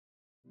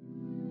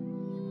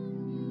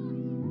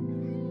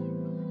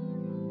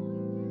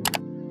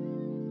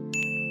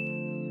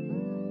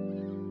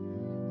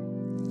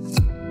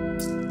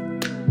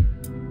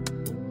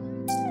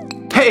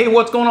Hey,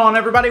 what's going on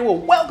everybody? Well,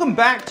 welcome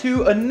back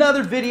to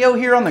another video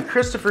here on the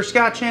Christopher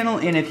Scott channel,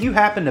 and if you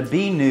happen to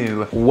be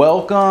new,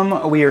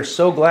 welcome. We are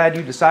so glad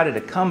you decided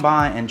to come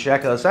by and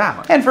check us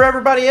out. And for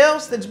everybody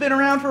else that's been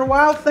around for a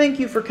while, thank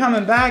you for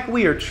coming back.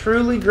 We are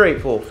truly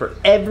grateful for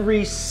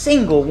every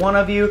single one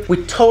of you.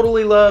 We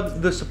totally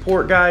love the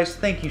support, guys.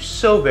 Thank you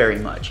so very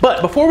much.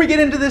 But before we get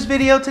into this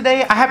video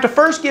today, I have to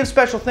first give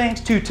special thanks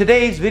to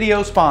today's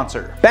video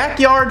sponsor,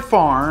 Backyard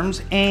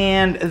Farms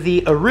and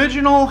the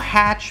original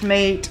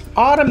Hatchmate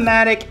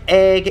automatic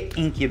egg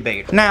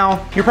incubator.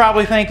 Now, you're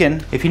probably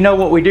thinking, if you know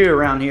what we do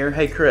around here,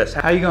 hey Chris,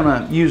 how are you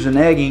gonna use an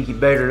egg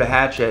incubator to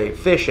hatch a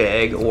fish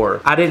egg?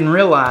 Or I didn't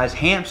realize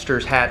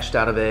hamsters hatched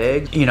out of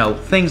eggs, you know,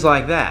 things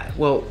like that.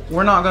 Well,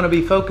 we're not gonna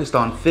be focused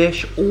on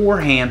fish or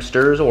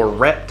hamsters or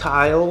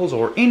reptiles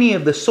or any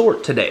of the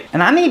sort today.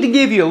 And I need to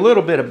give you a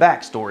little bit of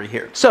backstory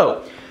here.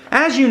 So,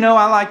 as you know,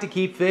 I like to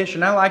keep fish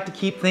and I like to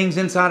keep things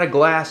inside of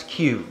glass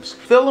cubes.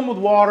 Fill them with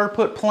water,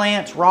 put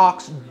plants,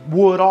 rocks,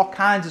 wood, all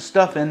kinds of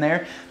stuff in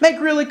there. Make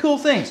really cool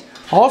things.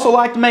 I also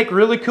like to make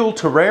really cool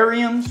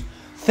terrariums,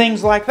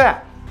 things like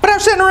that. But I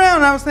was sitting around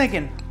and I was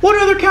thinking, what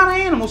other kind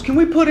of animals can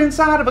we put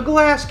inside of a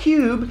glass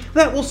cube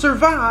that will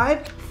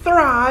survive,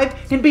 thrive,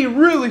 and be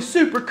really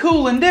super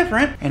cool and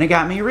different? And it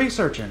got me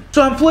researching.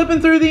 So I'm flipping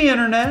through the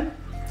internet,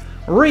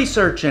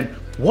 researching,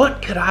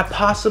 what could I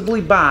possibly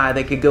buy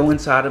that could go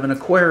inside of an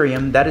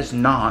aquarium that is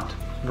not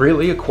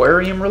really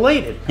aquarium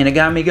related? And it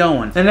got me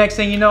going. The next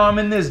thing you know, I'm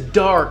in this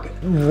dark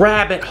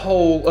rabbit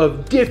hole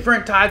of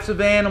different types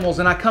of animals,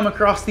 and I come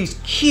across these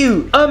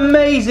cute,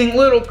 amazing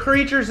little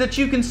creatures that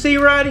you can see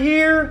right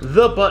here,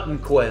 the button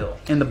quail.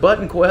 And the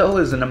button quail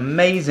is an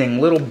amazing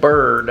little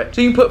bird.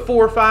 So you can put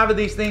 4 or 5 of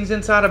these things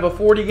inside of a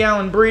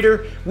 40-gallon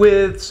breeder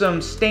with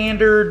some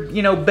standard,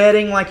 you know,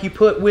 bedding like you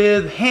put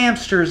with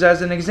hamsters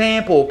as an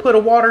example. Put a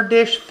water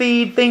dish,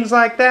 feed, things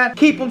like that.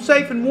 Keep them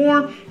safe and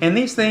warm, and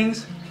these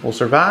things will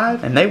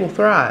survive and they will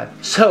thrive.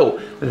 So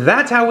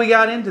that's how we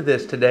got into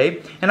this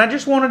today, and I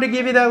just wanted to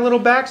give you that little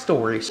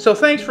backstory. So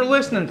thanks for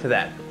listening to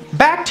that.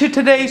 Back to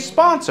today's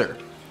sponsor.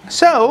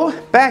 So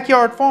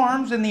Backyard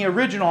Farms and the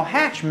original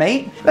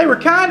Hatchmate, they were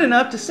kind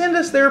enough to send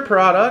us their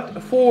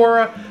product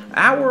for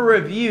our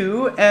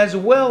review as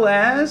well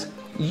as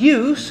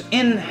use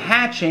in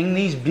hatching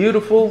these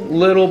beautiful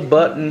little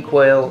button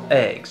quail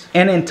eggs.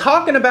 And in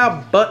talking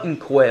about button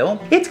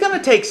quail, it's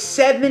gonna take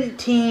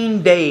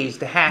 17 days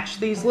to hatch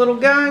these little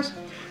guys.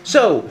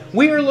 So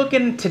we are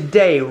looking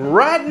today,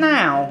 right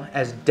now,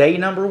 as day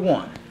number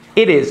 1.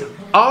 It is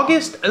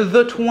August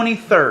the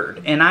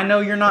 23rd, and I know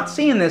you're not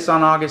seeing this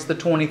on August the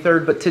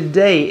 23rd, but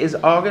today is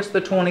August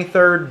the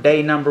 23rd,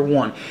 day number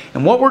 1.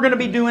 And what we're gonna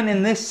be doing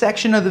in this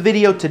section of the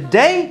video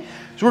today,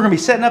 so we're going to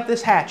be setting up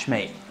this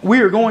Hatchmate. We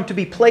are going to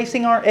be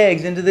placing our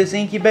eggs into this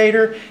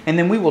incubator, and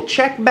then we will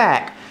check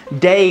back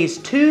days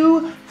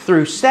 2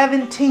 through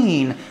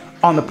 17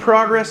 on the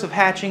progress of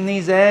hatching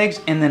these eggs,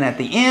 and then at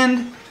the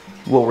end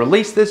we'll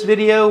release this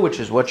video,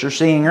 which is what you're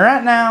seeing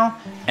right now,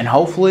 and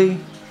hopefully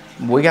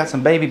we got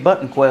some baby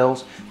button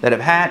quails that have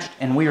hatched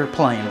and we are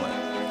playing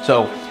with.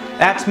 So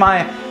that's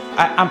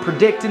I'm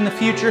predicting the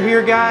future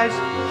here, guys.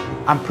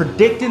 I'm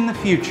predicting the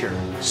future.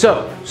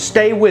 So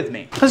stay with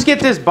me. Let's get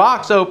this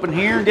box open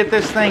here and get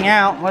this thing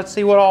out. Let's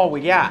see what all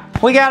we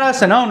got. We got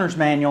us an owner's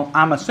manual.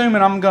 I'm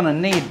assuming I'm gonna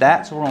need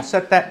that, so we're gonna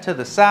set that to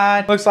the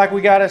side. Looks like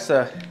we got us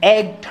a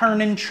egg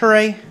turning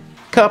tray,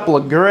 couple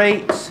of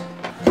grates.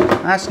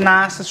 That's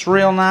nice, that's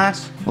real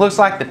nice. Looks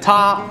like the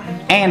top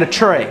and a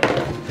tray.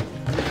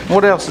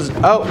 What else is,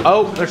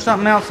 oh, there's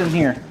something else in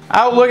here.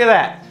 Oh, look at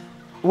that.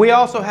 We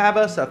also have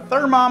us a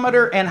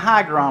thermometer and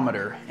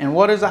hygrometer. And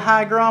what is a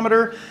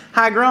hygrometer?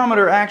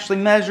 Hygrometer actually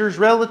measures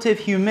relative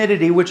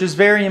humidity, which is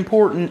very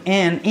important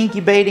in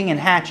incubating and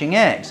hatching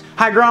eggs.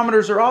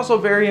 Hygrometers are also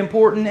very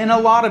important in a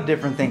lot of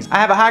different things. I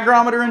have a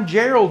hygrometer in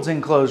Gerald's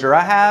enclosure.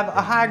 I have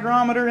a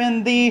hygrometer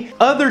in the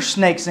other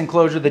snake's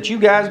enclosure that you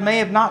guys may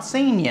have not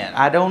seen yet.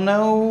 I don't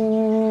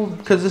know,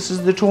 because this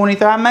is the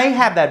 23rd. I may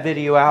have that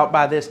video out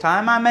by this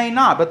time. I may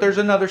not, but there's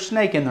another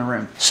snake in the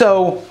room.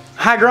 So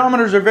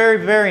hygrometers are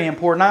very, very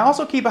important. I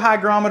also keep a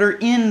hygrometer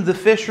in the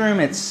fish room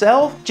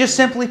itself, just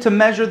simply to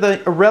measure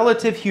the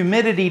relative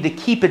humidity to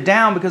keep it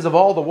down because of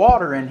all the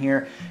water in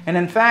here. And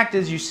in fact,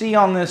 as you see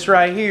on this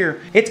right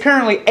here, it's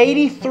currently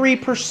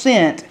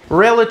 83%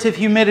 relative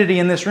humidity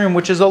in this room,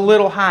 which is a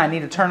little high. I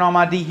need to turn on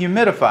my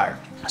dehumidifier.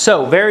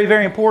 So very,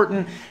 very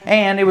important,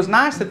 and it was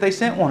nice that they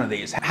sent one of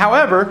these.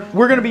 However,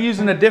 we're going to be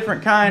using a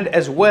different kind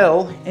as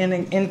well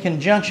in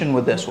conjunction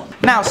with this one.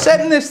 Now,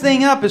 setting this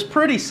thing up is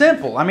pretty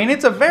simple. I mean,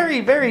 it's a very,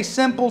 very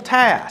simple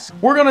task.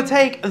 We're going to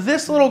take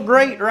this little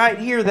grate right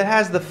here that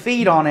has the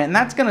feed on it, and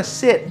that's going to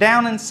sit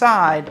down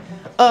inside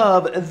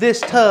of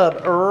this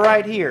tub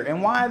right here.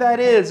 And why that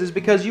is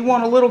because you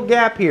want a little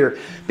gap here,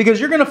 because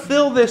you're gonna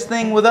fill this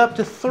thing with up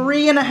to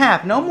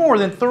 3.5, no more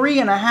than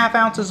 3.5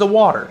 ounces of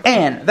water.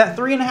 And that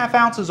 3.5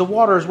 ounces of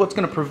water is what's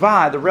gonna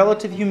provide the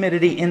relative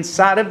humidity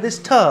inside of this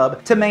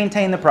tub to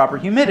maintain the proper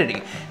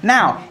humidity.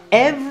 Now,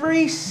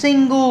 every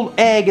single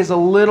egg is a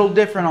little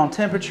different on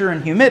temperature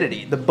and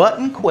humidity. The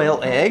button quail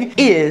egg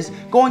is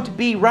going to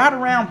be right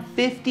around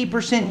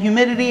 50%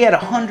 humidity at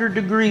 100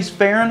 degrees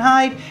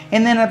Fahrenheit.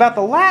 And then about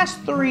the last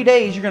 3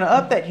 days, you're gonna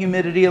up that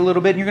humidity a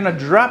little bit, and you're gonna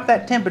drop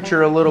that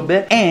temperature a little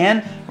bit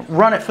and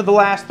run it for the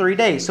last 3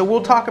 days. So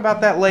we'll talk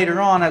about that later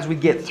on as we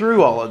get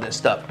through all of this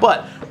stuff.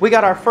 But we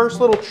got our first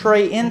little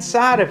tray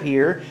inside of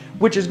here,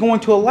 which is going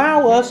to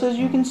allow us, as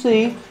you can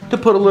see, to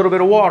put a little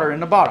bit of water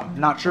in the bottom.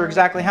 Not sure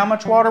exactly how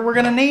much water we're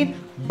gonna need,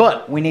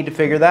 but we need to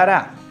figure that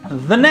out.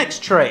 The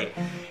next tray,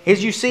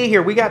 as you see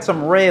here, we got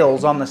some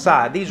rails on the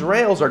side. These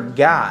rails are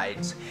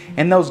guides,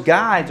 and those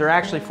guides are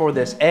actually for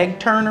this egg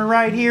turner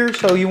right here.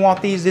 So you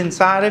want these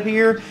inside of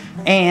here,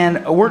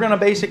 and we're gonna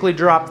basically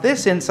drop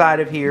this inside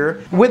of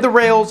here with the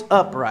rails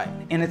upright,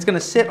 and it's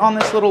gonna sit on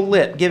this little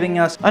lip, giving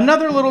us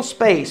another little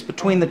space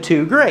between the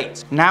two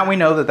grates. Now we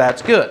know that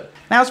that's good.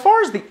 Now, as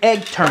far as the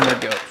egg turner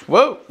goes,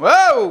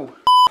 whoa!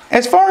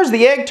 As far as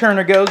the egg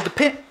turner goes,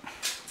 depending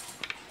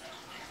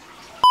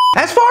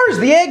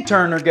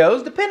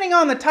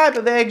on the type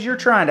of eggs you're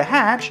trying to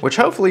hatch, which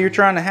hopefully you're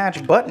trying to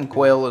hatch button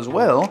quail as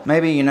well.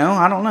 Maybe, you know,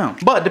 I don't know.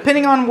 But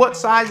depending on what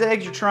size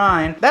eggs you're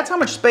trying, that's how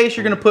much space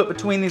you're gonna put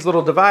between these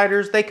little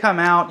dividers. They come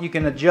out, you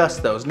can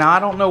adjust those. Now, I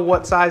don't know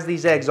what size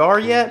these eggs are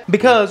yet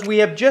because we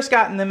have just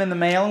gotten them in the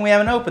mail and we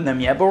haven't opened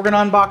them yet, but we're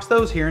gonna unbox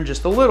those here in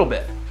just a little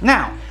bit.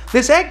 Now,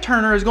 this egg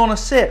turner is gonna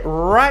sit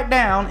right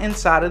down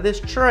inside of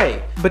this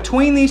tray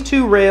between these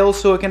two rails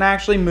so it can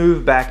actually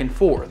move back and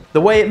forth.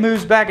 The way it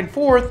moves back and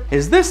forth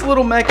is this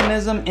little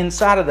mechanism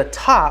inside of the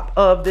top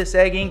of this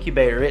egg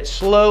incubator. It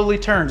slowly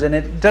turns, and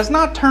it does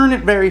not turn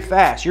it very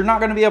fast. You're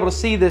not gonna be able to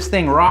see this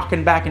thing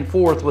rocking back and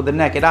forth with the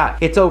naked eye.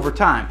 It's over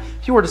time.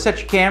 If you were to set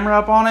your camera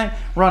up on it,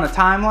 run a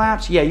time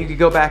lapse, yeah, you could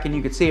go back and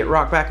you could see it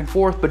rock back and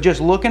forth, but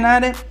just looking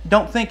at it,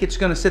 don't think it's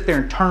gonna sit there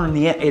and turn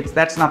the egg.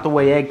 That's not the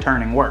way egg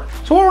turning works.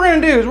 So what we're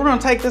gonna do is we're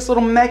gonna take this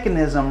little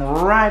mechanism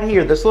right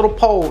here, this little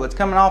pole that's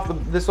coming off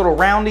of this little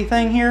roundy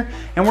thing here,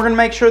 and we're gonna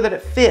make sure that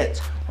it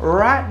fits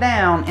right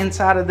down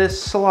inside of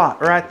this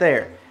slot right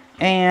there.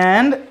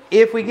 And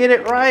if we get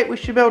it right, we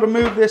should be able to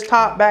move this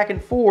top back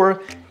and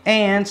forth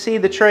and see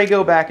the tray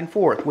go back and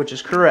forth, which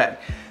is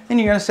correct. Then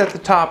you're gonna set the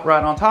top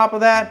right on top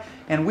of that,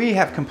 and we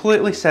have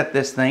completely set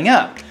this thing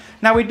up.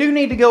 Now we do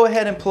need to go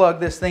ahead and plug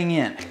this thing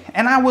in,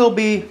 and I will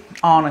be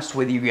honest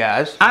with you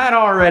guys. I had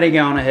already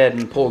gone ahead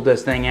and pulled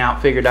this thing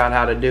out, figured out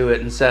how to do it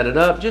and set it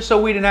up, just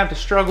so we didn't have to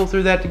struggle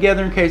through that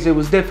together in case it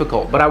was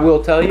difficult. But I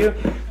will tell you,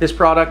 this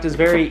product is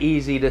very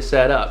easy to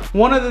set up.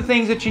 One of the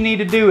things that you need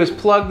to do is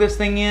plug this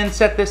thing in,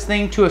 set this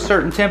thing to a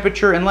certain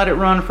temperature, and let it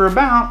run for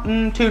about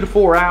 2 to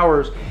 4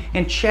 hours,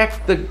 and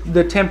check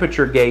the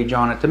temperature gauge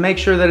on it to make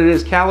sure that it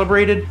is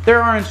calibrated.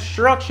 There are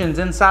instructions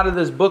inside of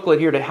this booklet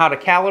here to how to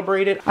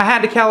calibrate it. I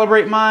had to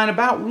calibrate mine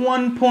about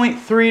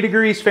 1.3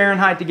 degrees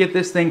Fahrenheit to get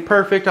this thing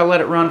perfect. I let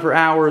it run for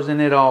hours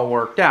and it all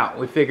worked out.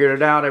 We figured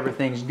it out,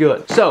 everything's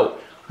good. So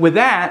with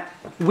that,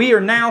 we are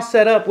now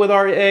set up with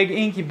our egg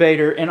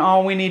incubator, and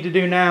all we need to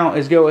do now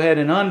is go ahead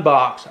and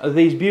unbox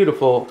these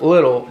beautiful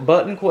little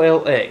button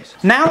quail eggs.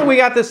 Now that we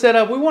got this set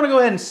up, we want to go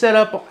ahead and set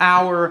up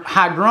our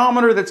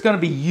hygrometer that's going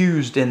to be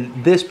used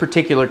in this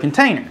particular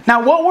container.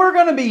 Now what we're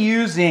going to be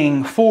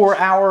using for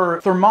our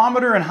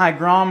thermometer and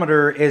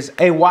hygrometer is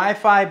a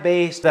Wi-Fi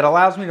base that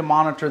allows me to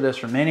monitor this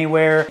from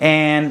anywhere,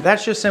 and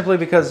that's just simply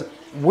because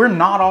we're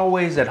not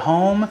always at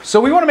home,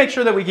 so we want to make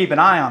sure that we keep an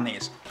eye on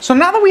these. So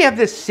now that we have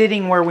this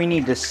sitting where we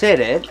need to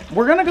sit it,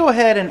 we're gonna go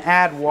ahead and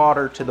add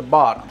water to the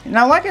bottom.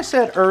 Now, like I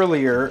said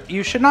earlier,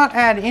 you should not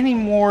add any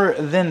more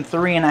than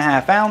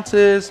 3.5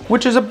 ounces,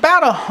 which is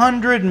about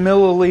 100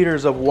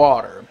 milliliters of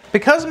water.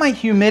 Because my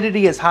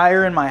humidity is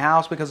higher in my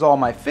house because of all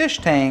my fish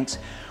tanks,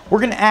 we're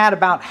gonna add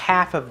about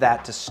half of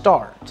that to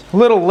start, a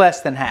little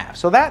less than half.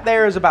 So that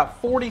there is about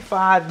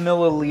 45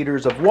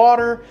 milliliters of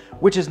water,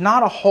 which is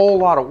not a whole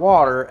lot of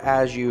water,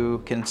 as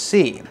you can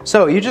see.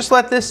 So you just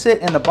let this sit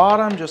in the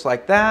bottom just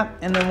like that.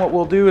 And then what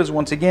we'll do is,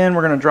 once again,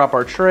 we're gonna drop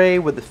our tray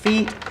with the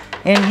feet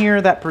in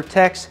here that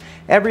protects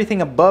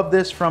everything above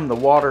this from the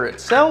water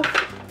itself,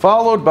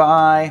 followed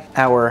by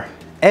our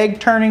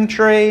egg turning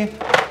tray.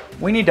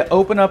 We need to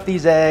open up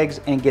these eggs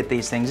and get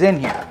these things in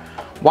here.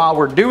 While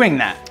we're doing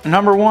that,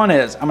 number one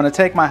is I'm gonna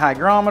take my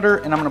hygrometer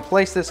and I'm gonna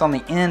place this on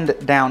the end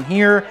down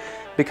here,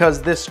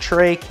 because this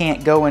tray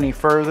can't go any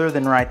further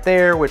than right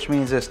there, which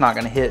means it's not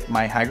gonna hit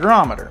my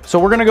hygrometer. So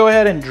we're gonna go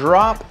ahead and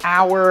drop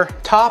our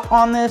top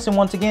on this, and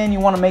once again, you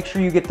wanna make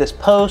sure you get this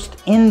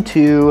post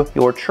into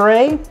your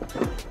tray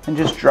and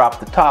just drop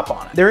the top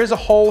on it. There is a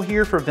hole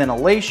here for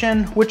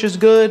ventilation, which is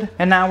good,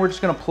 and now we're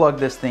just gonna plug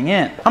this thing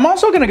in. I'm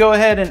also gonna go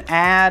ahead and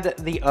add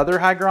the other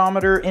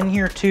hygrometer in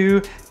here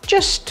too,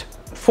 just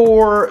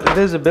for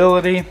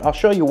visibility. I'll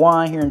show you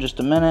why here in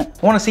just a minute.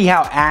 I want to see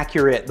how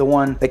accurate the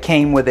one that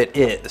came with it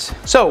is.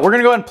 So we're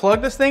gonna go ahead and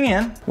plug this thing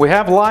in. We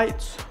have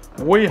lights.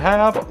 We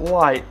have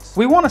lights.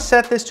 We want to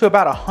set this to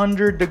about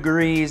 100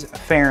 degrees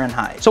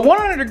Fahrenheit. So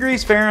 100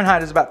 degrees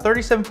Fahrenheit is about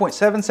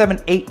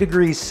 37.778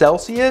 degrees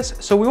Celsius.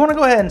 So we want to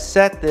go ahead and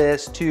set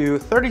this to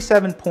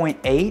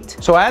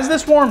 37.8. So as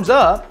this warms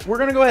up, we're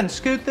going to go ahead and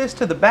scoot this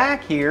to the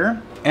back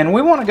here. And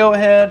we want to go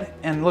ahead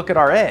and look at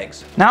our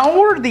eggs. Now I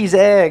ordered these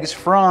eggs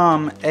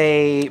from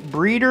a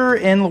breeder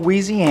in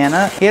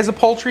Louisiana. He has a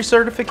poultry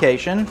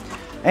certification.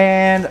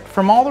 And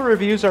from all the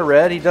reviews I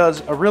read, he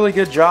does a really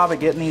good job at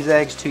getting these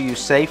eggs to you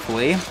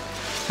safely.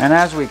 And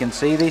as we can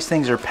see, these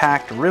things are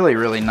packed really,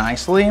 really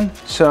nicely.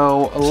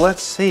 So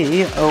let's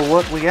see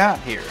what we got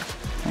here.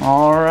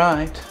 All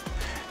right,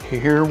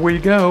 here we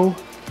go.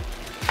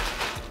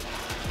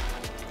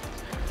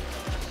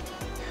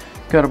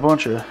 Got a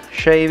bunch of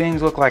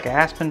shavings, look like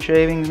aspen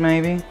shavings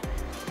maybe. I'm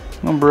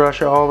gonna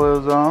brush all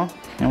those off.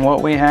 And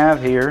what we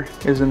have here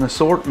is an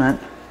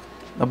assortment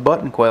of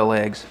button quail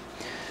eggs.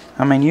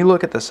 I mean, you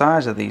look at the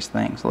size of these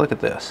things. Look at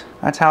this.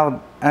 That's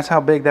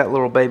how big that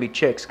little baby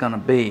chick's gonna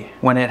be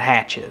when it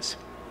hatches.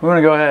 We're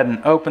gonna go ahead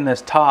and open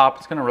this top.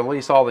 It's gonna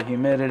release all the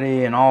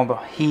humidity and all the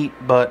heat,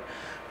 but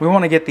we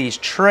wanna get these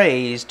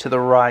trays to the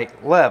right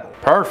level.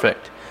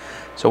 Perfect.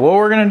 So what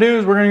we're gonna do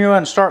is we're gonna go ahead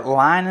and start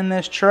lining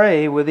this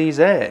tray with these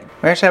eggs.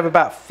 We actually have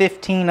about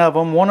 15 of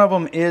them. One of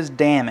them is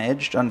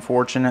damaged,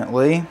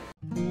 unfortunately.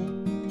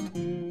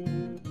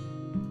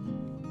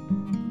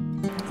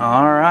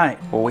 All right,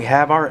 well, we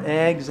have our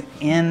eggs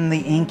in the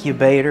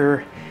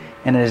incubator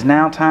and it is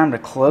now time to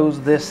close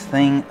this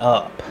thing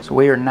up. So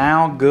we are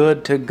now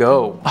good to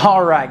go.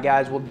 All right,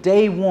 guys, well,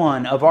 day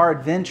one of our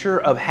adventure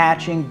of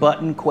hatching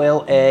button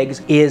quail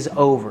eggs is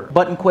over.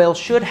 Button quail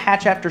should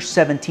hatch after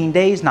 17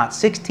 days, not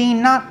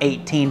 16, not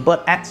 18,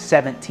 but at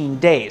 17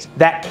 days.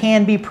 That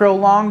can be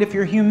prolonged if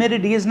your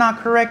humidity is not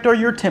correct or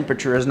your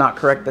temperature is not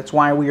correct. That's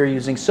why we are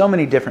using so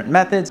many different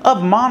methods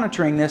of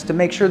monitoring this to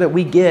make sure that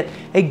we get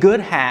a good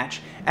hatch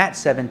at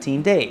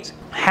 17 days.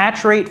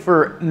 Hatch rate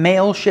for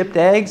male shipped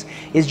eggs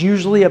is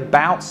usually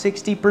about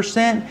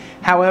 60%.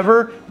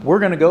 However, we're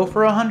gonna go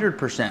for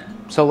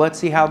 100%. So let's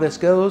see how this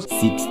goes.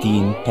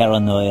 16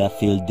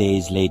 paranoia-filled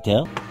days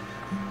later.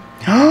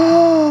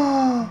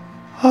 Oh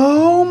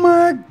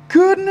my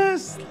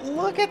goodness,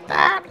 look at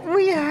that.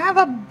 We have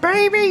a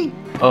baby.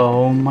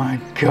 Oh my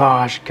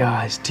gosh,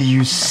 guys, do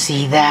you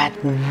see that?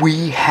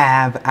 We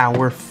have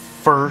our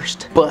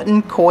first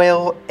button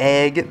quail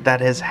egg that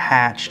has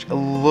hatched.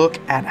 Look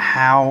at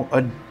how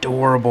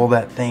adorable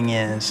that thing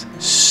is.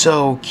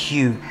 So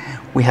cute.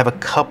 We have a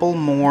couple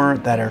more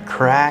that are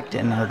cracked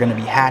and are gonna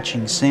be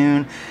hatching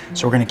soon.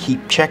 So we're gonna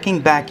keep checking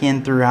back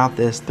in throughout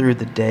through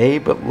the day,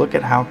 but look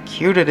at how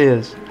cute it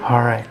is.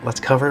 All right,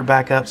 let's cover it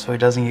back up so it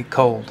doesn't get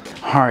cold.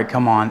 All right,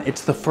 come on,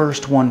 it's the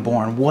first one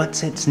born.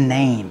 What's its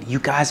name? You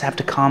guys have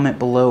to comment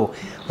below.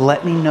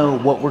 Let me know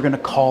what we're gonna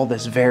call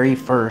this very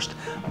first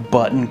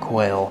button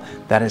quail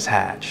that is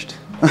hatched.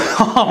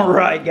 All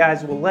right,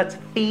 guys, well, let's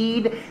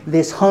feed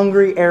this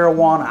hungry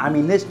arowana. I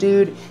mean, this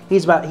dude,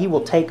 he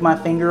will take my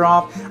finger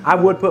off. I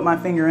would put my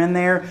finger in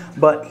there,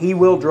 but he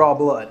will draw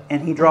blood,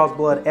 and he draws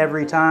blood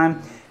every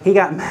time. He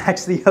got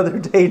maxed the other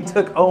day,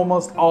 took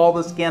almost all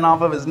the skin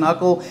off of his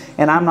knuckle,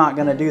 and I'm not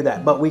gonna do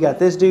that. But we got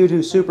this dude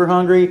who's super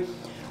hungry.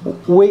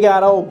 We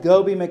got old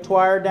Goby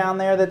McTwire down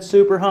there that's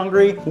super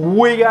hungry.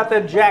 We got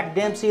the Jack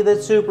Dempsey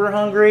that's super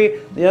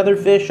hungry. The other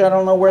fish, I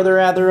don't know where they're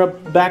at. They're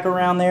up back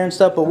around there and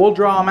stuff, but we'll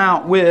draw them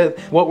out with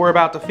what we're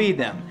about to feed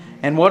them.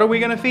 And what are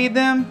we gonna feed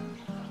them?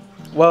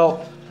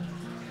 Well,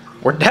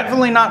 we're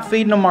definitely not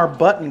feeding them our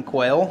button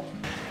quail.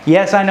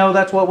 Yes, I know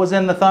that's what was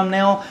in the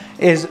thumbnail,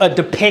 is a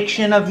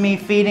depiction of me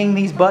feeding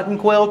these button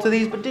quail to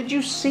these, but did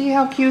you see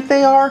how cute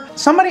they are?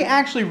 Somebody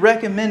actually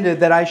recommended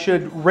that I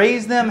should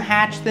raise them,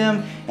 hatch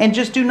them, and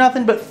just do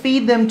nothing but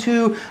feed them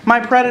to my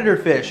predator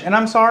fish. And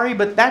I'm sorry,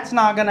 but that's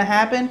not gonna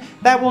happen.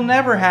 That will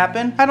never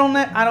happen.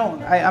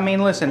 I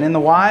mean, listen, in the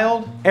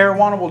wild,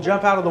 arowana will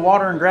jump out of the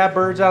water and grab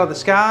birds out of the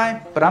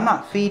sky, but I'm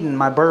not feeding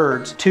my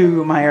birds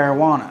to my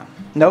arowana.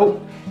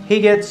 Nope. He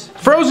gets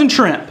frozen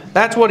shrimp.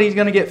 That's what he's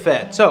gonna get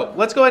fed. So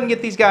let's go ahead and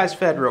get these guys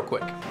fed real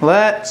quick.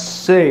 Let's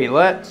see.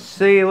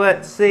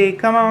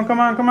 Come on, come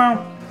on, come on.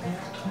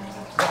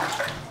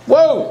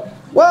 Whoa,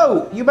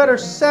 whoa, you better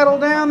settle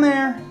down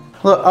there.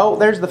 Look, oh,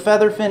 there's the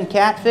featherfin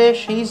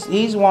catfish.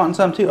 He's wanting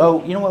some too.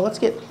 Oh, you know what, let's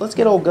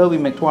get old Goby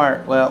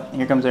McTwire. Well,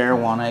 here comes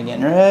arowana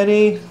again.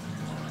 Ready?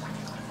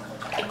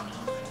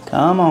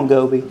 Come on,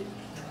 Goby.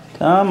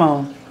 Come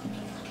on.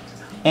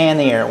 And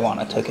the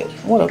arowana took it.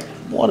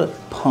 What a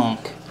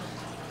punk.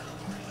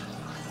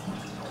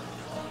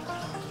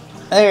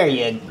 There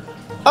you go.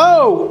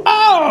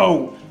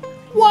 Oh!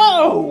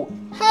 Whoa!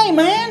 Hey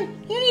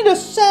man, you need to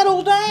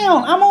settle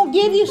down. I'm gonna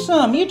give you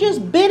some. You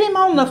just bit him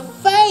on the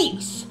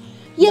face.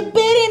 You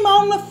bit him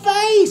on the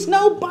face.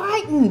 No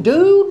biting,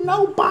 dude.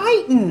 No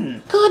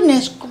biting.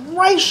 Goodness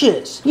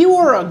gracious. You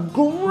are a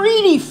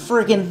greedy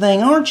freaking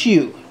thing, aren't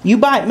you? You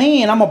bite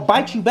me and I'm gonna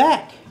bite you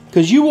back.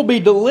 Because you will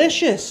be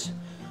delicious.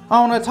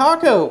 on a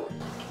taco.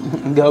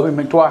 Goby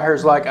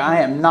McTwire's like,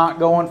 I am not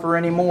going for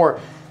any more.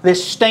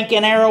 This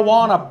stinking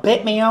arowana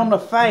bit me on the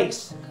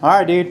face. All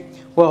right, dude.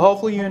 Well,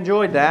 hopefully you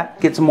enjoyed that.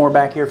 Get some more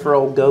back here for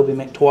old Goby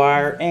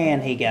McTwire,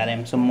 and he got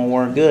him some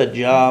more. Good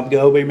job,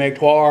 Goby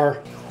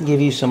McTwire. Give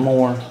you some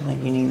more. I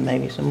think you need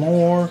maybe some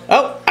more.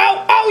 Oh,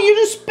 you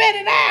just spit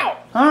it out.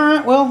 All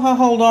right, well, I'll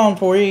hold on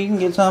for you. You can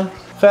get some.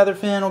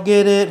 Featherfin will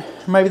get it.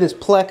 Maybe this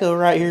pleco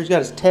right here has got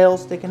his tail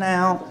sticking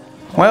out.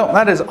 Well,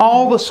 that is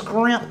all the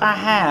shrimp I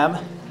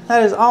have.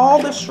 That is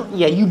all the shrimp.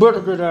 Yeah, you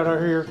better get out of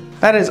here.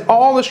 That is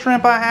all the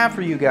shrimp I have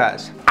for you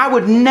guys. I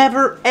would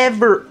never,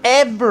 ever,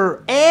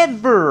 ever,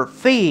 ever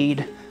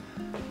feed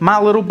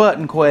my little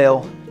button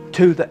quail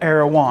to the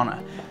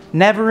arowana.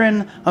 Never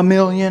in a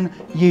million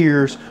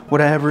years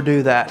would I ever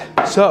do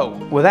that. So,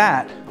 with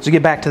that, let's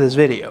get back to this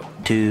video.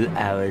 2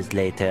 hours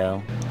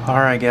later. All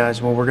right,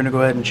 guys, well, we're gonna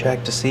go ahead and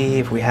check to see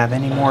if we have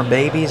any more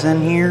babies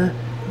in here.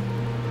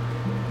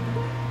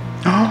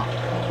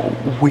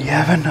 Oh, we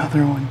have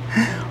another one.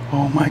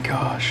 Oh my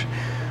gosh,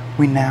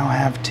 we now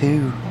have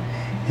 2.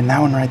 And that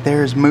one right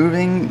there is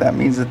moving. That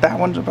means that that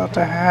one's about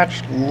to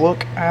hatch.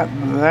 Look at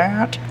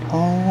that.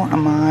 Oh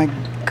my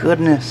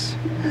goodness.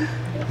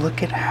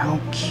 Look at how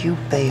cute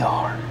they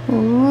are.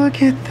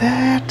 Look at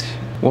that.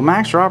 Well,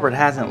 Max Robert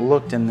hasn't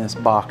looked in this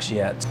box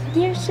yet.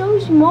 They're so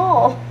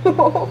small.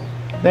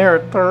 There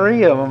are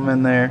 3 of them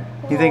in there.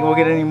 You think we'll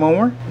get any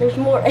more? There's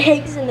more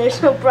eggs in there,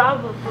 so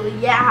probably,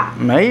 yeah.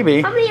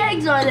 Maybe. How many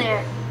eggs are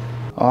there?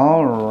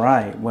 All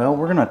right, well,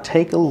 we're gonna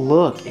take a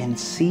look and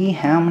see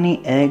how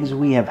many eggs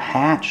we have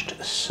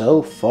hatched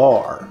so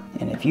far.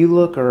 And if you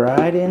look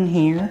right in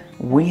here,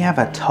 we have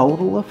a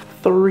total of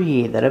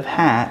 3 that have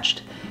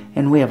hatched,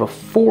 and we have a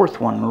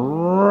 4th one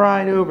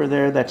right over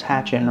there that's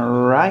hatching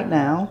right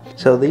now.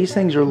 So these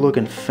things are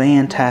looking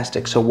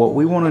fantastic. So what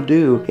we want to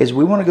do is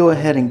we want to go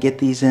ahead and get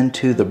these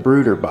into the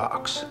brooder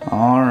box.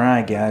 All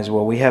right, guys,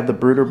 well, we have the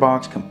brooder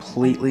box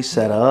completely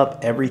set up.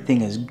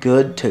 Everything is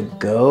good to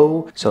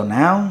go. So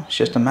now it's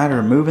just a matter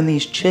of moving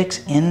these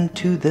chicks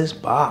into this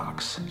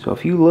box. So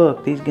if you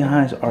look, these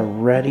guys are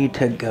ready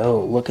to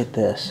go. Look at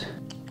this.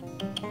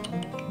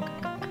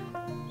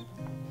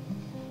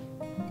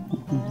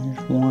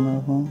 There's one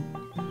of them.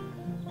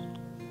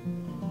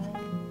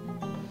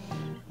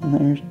 And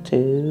there's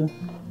 2.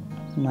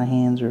 My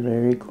hands are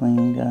very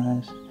clean,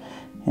 guys.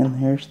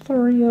 And there's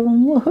 3 of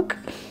them. Look.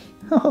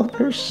 Oh,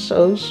 they're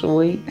so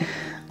sweet.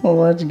 Well,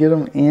 let's get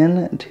them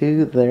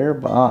into their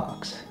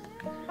box.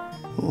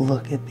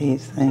 Look at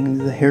these things.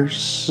 They're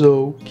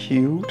so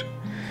cute.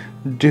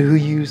 Do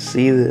you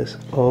see this?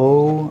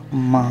 Oh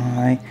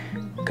my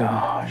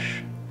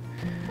gosh.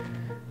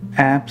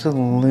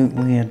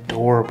 Absolutely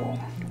adorable.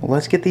 Well,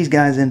 let's get these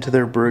guys into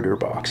their brooder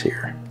box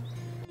here.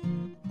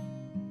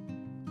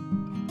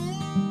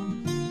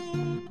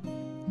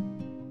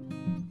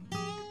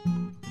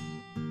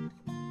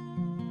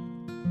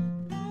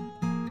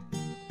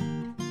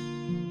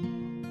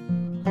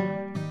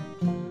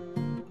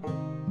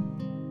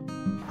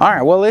 All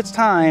right, well, it's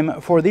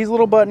time for these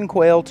little button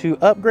quail to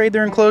upgrade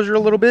their enclosure a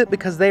little bit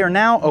because they are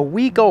now a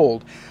week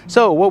old.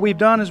 So what we've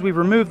done is we've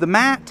removed the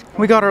mat.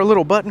 We got our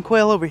little button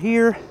quail over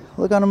here.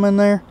 Look at them in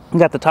there. We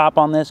got the top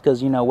on this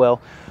because, you know,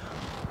 well,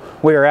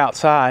 we're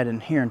outside,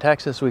 and here in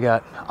Texas we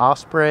got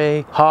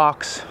osprey,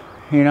 hawks,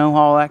 you know,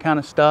 all that kind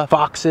of stuff.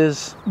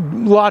 Foxes,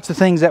 lots of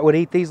things that would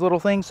eat these little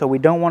things, so we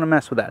don't want to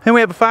mess with that. Then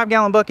we have a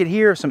 5-gallon bucket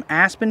here of some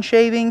aspen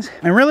shavings.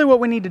 And really what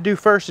we need to do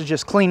first is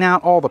just clean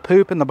out all the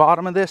poop in the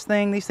bottom of this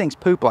thing. These things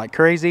poop like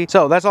crazy.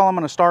 So that's all I'm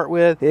going to start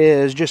with,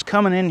 is just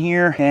coming in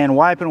here and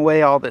wiping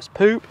away all this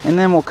poop. And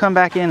then we'll come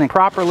back in and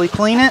properly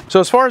clean it. So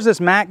as far as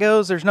this mat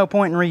goes, there's no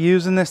point in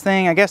reusing this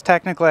thing. I guess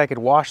technically I could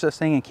wash this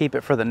thing and keep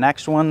it for the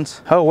next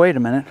ones. Oh, wait a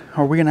minute.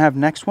 Are we going to have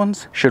next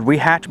ones? Should we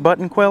hatch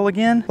button quail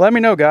again? Let me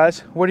know,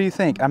 guys. What do you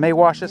think? I may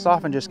wash this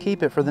off and just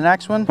keep it for the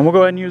next one. And we'll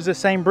go ahead and use this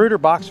same brooder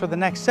box for the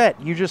next set.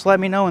 You just let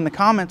me know in the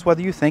comments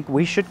whether you think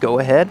we should go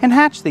ahead and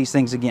hatch these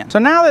things again. So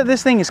now that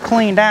this thing is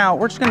cleaned out,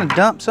 we're just going to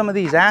dump some of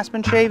these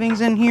aspen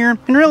shavings in here.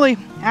 And really,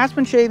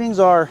 aspen shavings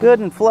are good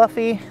and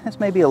fluffy.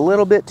 This may be a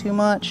little bit too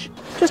much.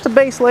 Just a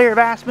base layer of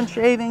aspen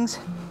shavings.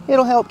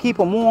 It'll help keep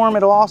them warm.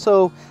 It'll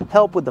also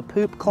help with the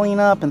poop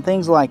cleanup and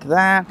things like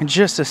that. And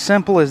just as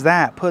simple as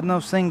that, putting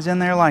those things in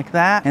there like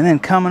that, and then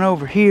coming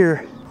over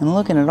here and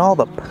looking at all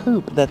the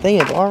poop that they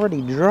have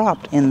already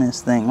dropped in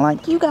this thing.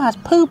 Like, you guys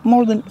poop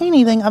more than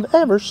anything I've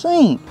ever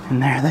seen.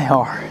 And there they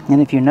are.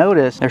 And if you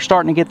notice, they're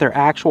starting to get their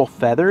actual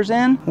feathers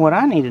in. What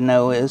I need to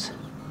know is,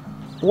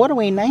 what do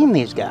we name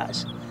these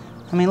guys?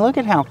 I mean, look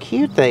at how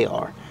cute they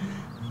are.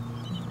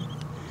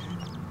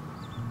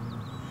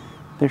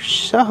 They're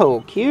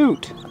so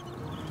cute.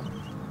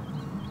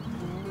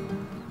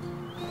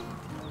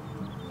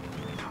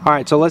 All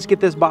right, so let's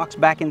get this box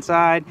back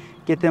inside,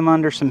 get them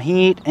under some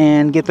heat,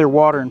 and get their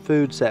water and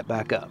food set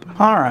back up.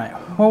 All right,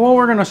 well, what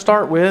we're gonna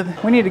start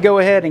with, we need to go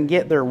ahead and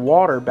get their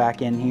water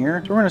back in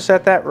here. So we're gonna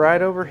set that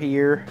right over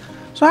here.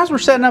 So So as we're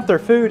setting up their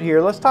food here,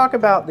 let's talk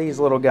about these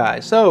little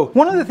guys. So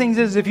one of the things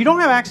is if you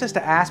don't have access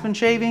to aspen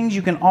shavings,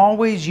 you can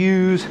always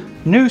use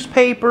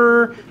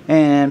newspaper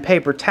and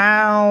paper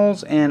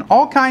towels and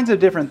all kinds of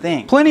different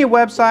things. Plenty of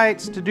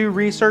websites to do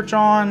research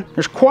on.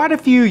 There's quite a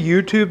few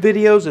YouTube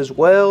videos as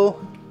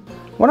well.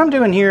 What I'm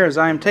doing here is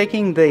I'm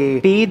taking the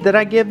feed that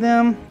I give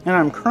them and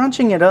I'm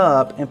crunching it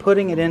up and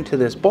putting it into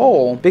this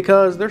bowl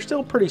because they're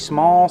still pretty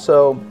small,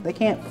 so they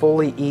can't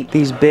fully eat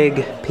these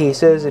big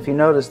pieces. If you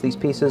notice, these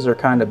pieces are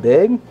kind of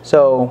big.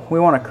 So we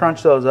want to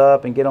crunch those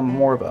up and get them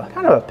more of a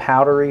kind of a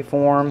powdery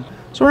form.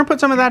 So we're gonna put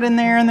some of that in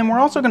there, and then we're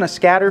also gonna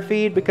scatter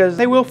feed because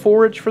they will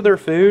forage for their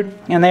food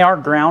and they are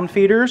ground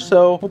feeders.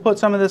 So we'll put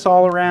some of this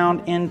all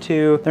around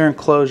into their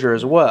enclosure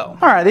as well.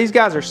 All right, these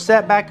guys are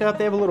set back up.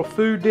 They have a little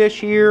food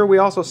dish here. We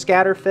also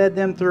scatter fed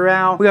them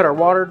throughout. We got our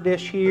water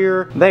dish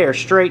here. They are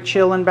straight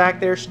chilling back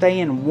there,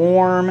 staying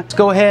warm. Let's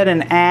go ahead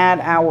and add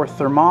our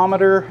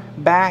thermometer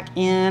back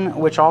in,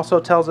 which also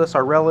tells us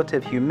our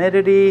relative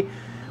humidity.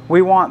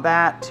 We want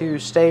that to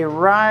stay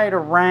right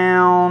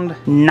around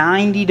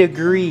 90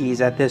 degrees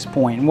at this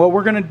point. And what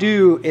we're gonna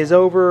do is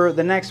over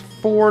the next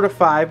 4 to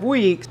 5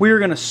 weeks, we are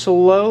gonna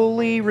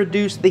slowly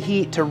reduce the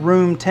heat to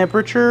room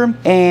temperature.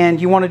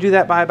 And you wanna do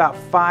that by about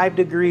 5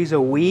 degrees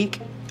a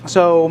week.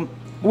 So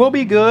we'll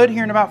be good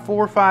here in about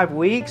 4 or 5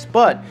 weeks,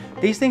 but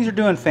these things are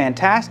doing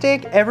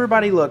fantastic.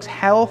 Everybody looks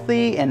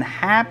healthy and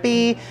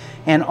happy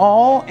and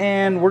all,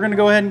 and we're gonna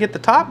go ahead and get the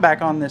top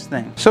back on this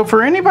thing. So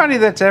for anybody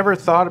that's ever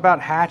thought about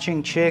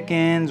hatching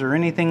chickens or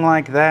anything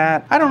like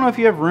that, I don't know if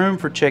you have room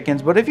for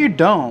chickens, but if you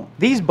don't,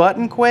 these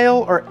button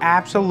quail are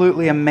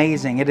absolutely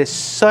amazing. It is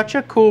such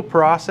a cool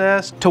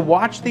process to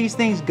watch these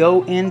things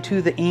go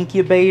into the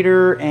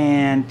incubator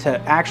and to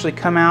actually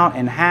come out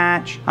and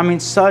hatch. I mean,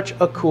 such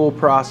a cool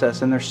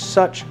process, and they're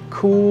such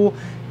cool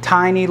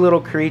tiny little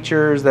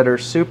creatures that are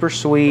super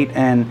sweet,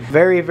 and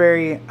very,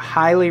 very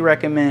highly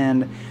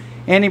recommend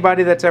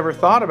anybody that's ever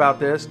thought about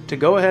this to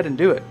go ahead and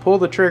do it. Pull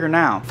the trigger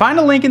now. Find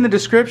a link in the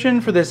description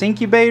for this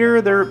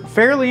incubator. They're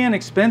fairly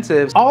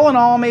inexpensive. All in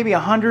all, maybe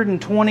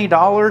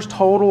 $120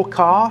 total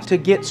cost to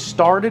get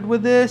started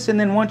with this. And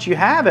then once you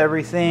have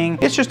everything,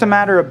 it's just a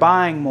matter of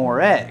buying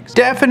more eggs.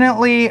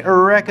 Definitely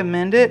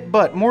recommend it,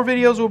 but more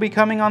videos will be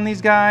coming on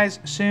these guys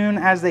soon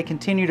as they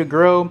continue to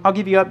grow. I'll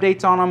give you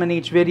updates on them in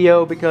each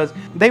video because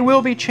they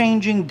will be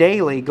changing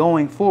daily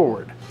going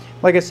forward.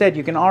 Like I said,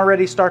 you can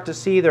already start to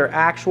see their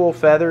actual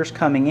feathers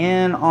coming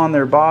in on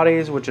their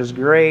bodies, which is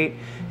great.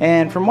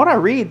 And from what I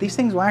read, these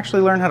things will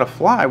actually learn how to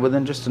fly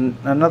within just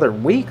another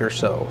week or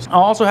so.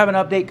 I'll also have an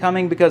update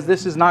coming because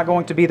this is not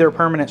going to be their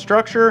permanent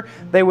structure.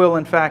 They will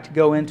in fact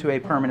go into a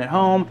permanent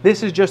home.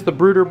 This is just the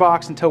brooder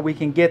box until we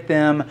can get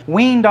them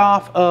weaned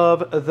off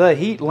of the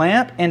heat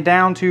lamp and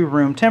down to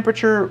room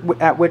temperature,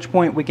 at which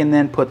point we can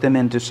then put them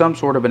into some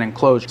sort of an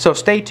enclosure. So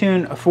stay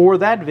tuned for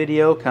that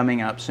video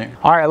coming up soon.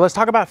 All right, let's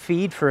talk about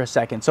feed for a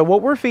second. So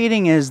what we're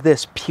feeding is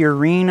this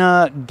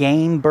Purina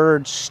game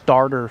bird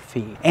starter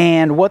feed.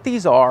 And what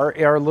these are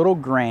little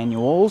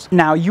granules.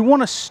 Now you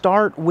want to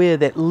start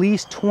with at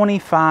least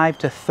 25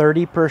 to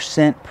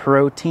 30%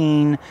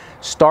 protein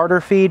starter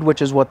feed,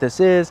 which is what this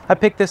is. I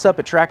picked this up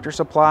at Tractor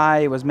Supply.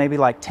 It was maybe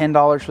like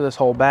 $10 for this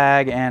whole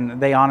bag, and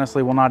they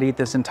honestly will not eat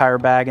this entire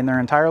bag in their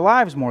entire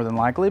lives, more than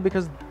likely,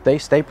 because they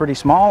stay pretty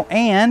small.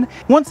 And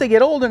once they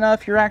get old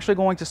enough, you're actually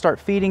going to start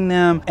feeding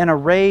them an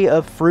array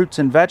of fruits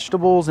and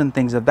vegetables and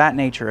things of that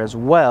nature, as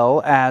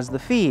well as the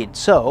feed.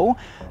 So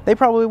they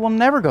probably will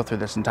never go through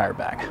this entire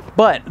bag.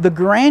 But the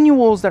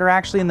granules that are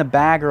actually in the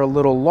bag are a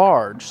little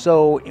large.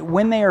 So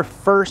when they are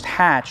first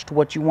hatched,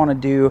 what you want to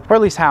do, or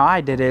at least how I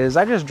did it, is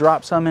I just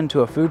dropped some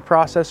into a food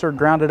processor,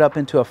 ground it up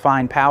into a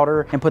fine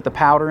powder, and put the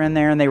powder in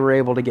there, and they were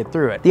able to get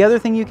through it. The other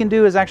thing you can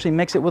do is actually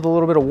mix it with a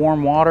little bit of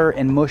warm water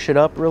and mush it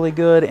up really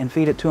good and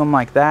feed it to them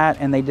like that,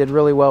 and they did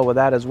really well with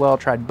that as well.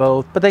 Tried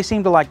both, but they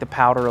seem to like the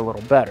powder a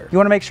little better. You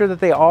want to make sure that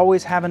they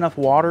always have enough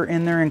water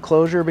in their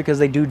enclosure because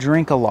they do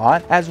drink a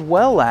lot, as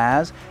well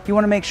as you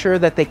want to make sure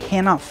that they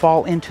cannot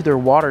fall into their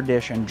water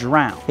dish and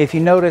drown. If you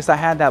notice, I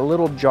had that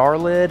little jar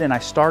lid and I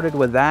started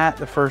with that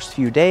the first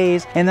few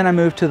days, and then I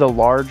moved to the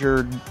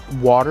larger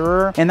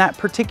waterer, and that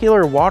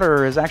particular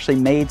waterer is actually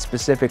made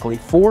specifically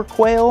for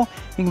quail.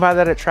 You can buy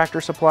that at Tractor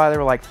Supply. They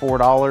were like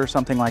 $4,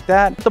 something like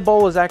that. The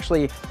bowl is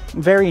actually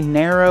very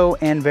narrow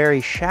and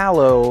very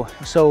shallow,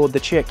 so the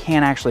chick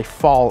can't actually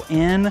fall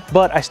in,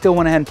 but I still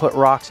went ahead and put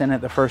rocks in it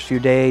the first few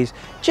days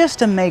just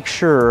to make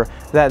sure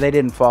that they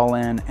didn't fall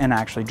in and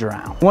actually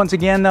drown. Once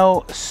again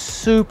though,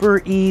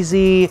 super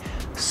easy,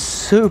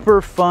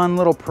 super fun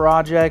little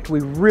project.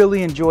 We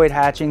really enjoyed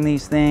hatching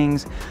these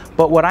things.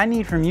 But what I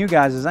need from you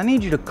guys is I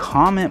need you to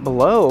comment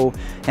below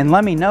and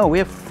let me know. We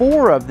have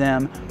 4 of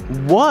them.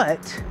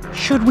 What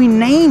should we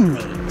name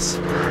these?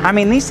 I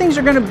mean, these things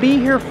are gonna be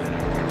here.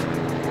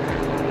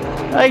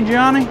 Hey,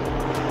 Johnny.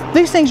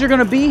 These things are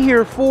gonna be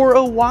here for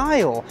a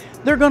while.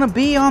 They're gonna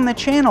be on the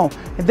channel.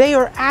 They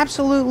are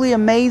absolutely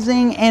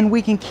amazing, and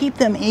we can keep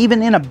them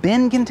even in a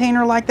bin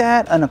container like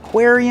that, an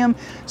aquarium,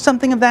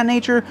 something of that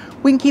nature.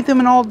 We can keep them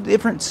in all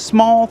different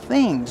small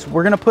things.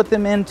 We're gonna put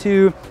them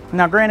into,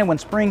 now granted, when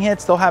spring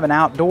hits, they'll have an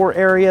outdoor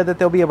area that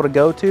they'll be able to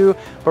go to,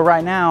 but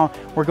right now,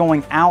 we're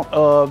going out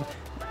of,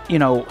 you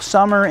know,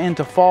 summer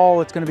into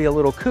fall. It's going to be a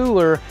little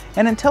cooler,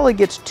 and until it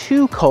gets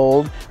too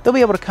cold, they'll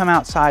be able to come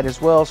outside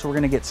as well. So we're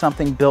going to get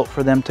something built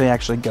for them to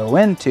actually go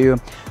into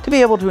to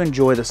be able to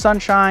enjoy the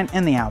sunshine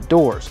and the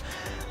outdoors.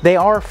 They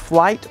are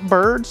flight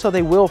birds, so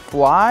they will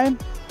fly.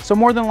 So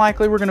more than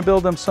likely, we're going to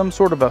build them some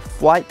sort of a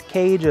flight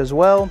cage as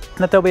well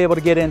that they'll be able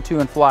to get into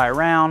and fly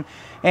around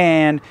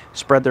and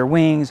spread their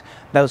wings,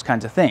 those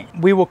kinds of things.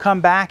 We will come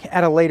back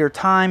at a later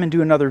time and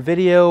do another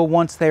video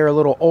once they're a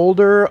little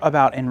older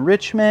about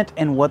enrichment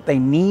and what they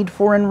need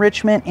for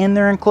enrichment in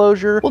their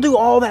enclosure. We'll do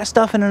all that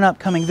stuff in an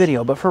upcoming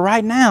video, but for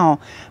right now,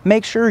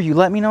 make sure you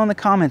let me know in the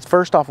comments,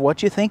 first off,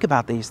 what you think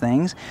about these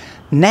things.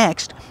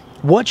 Next,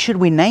 what should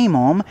we name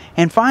them?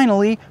 And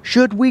finally,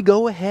 should we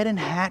go ahead and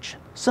hatch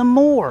some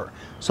more?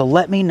 So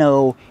let me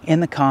know in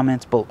the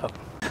comments below.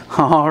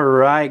 All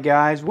right,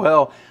 guys,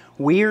 well,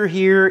 we're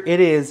here. It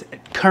is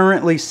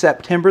currently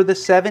September the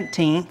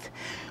 17th,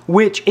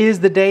 which is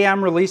the day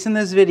I'm releasing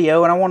this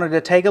video, and I wanted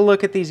to take a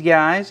look at these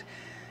guys.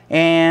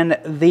 And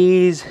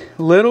these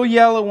little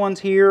yellow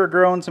ones here are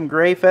growing some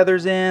gray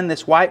feathers in.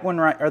 This white one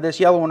right, or this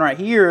yellow one right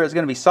here is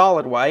going to be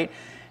solid white.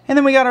 And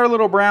then we got our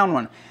little brown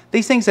one.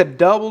 These things have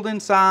doubled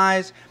in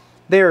size.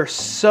 They're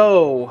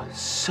so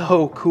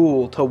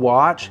cool to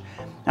watch.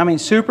 I mean,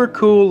 super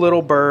cool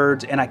little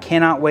birds, and I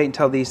cannot wait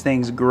until these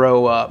things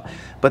grow up.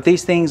 But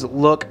these things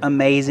look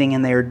amazing,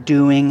 and they're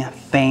doing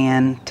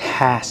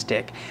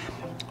fantastic.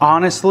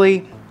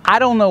 Honestly, I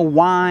don't know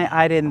why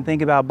I didn't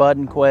think about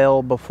button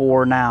quail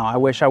before now. I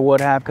wish I would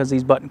have, because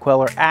these button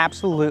quail are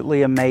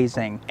absolutely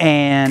amazing.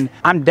 And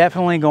I'm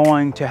definitely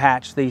going to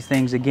hatch these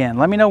things again.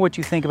 Let me know what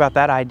you think about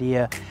that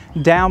idea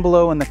down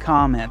below in the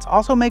comments.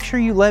 Also, make sure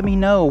you let me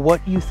know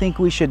what you think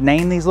we should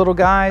name these little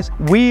guys.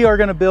 We are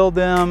gonna build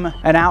them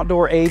an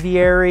outdoor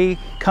aviary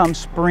come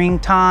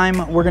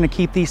springtime. We're gonna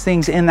keep these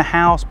things in the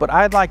house, but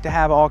I'd like to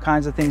have all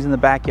kinds of things in the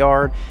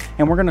backyard,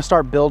 and we're gonna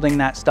start building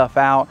that stuff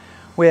out.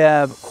 We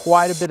have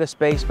quite a bit of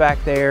space back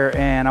there,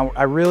 and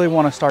I really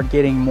want to start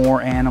getting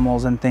more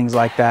animals and things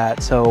like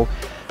that. So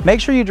make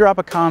sure you drop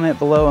a comment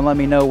below and let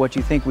me know what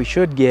you think we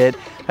should get,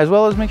 as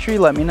well as make sure you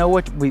let me know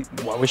what we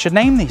should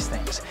name these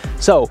things.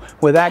 So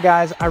with that,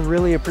 guys, I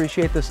really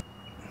appreciate this.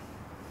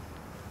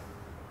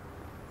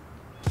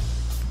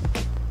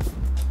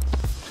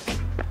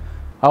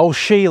 Oh,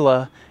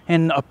 Sheila,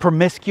 in a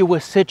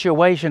promiscuous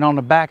situation on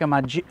the back of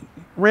my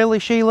Really,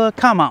 Sheila?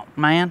 Come on,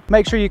 man.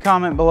 Make sure you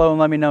comment below and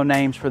let me know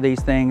names for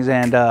these things.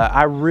 And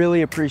I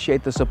really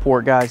appreciate the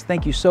support, guys.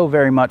 Thank you so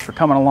very much for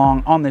coming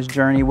along on this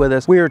journey with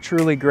us. We are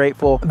truly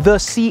grateful. The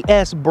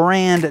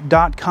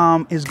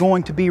csbrand.com is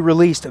going to be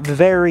released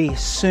very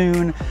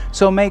soon.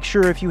 So make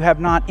sure, if you have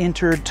not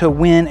entered to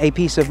win a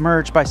piece of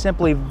merch, by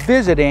simply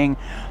visiting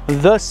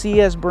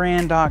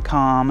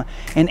thecsbrand.com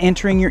and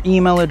entering your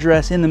email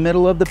address in the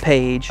middle of the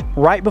page.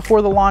 Right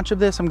before the launch of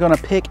this, I'm going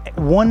to pick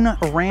one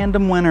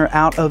random winner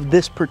out of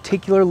this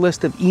particular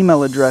list of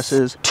email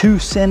addresses to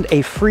send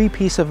a free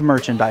piece of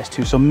merchandise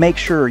to. So make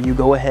sure you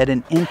go ahead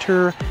and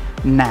enter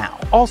now.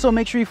 Also,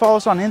 make sure you follow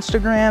us on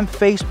Instagram,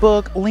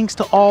 Facebook. Links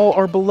to all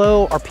are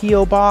below. Our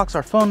PO box,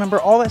 our phone number,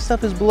 all that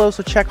stuff is below.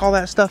 So check all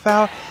that stuff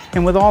out.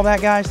 And with all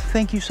that, guys,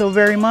 thank you so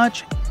very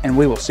much, and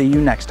we will see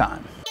you next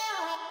time.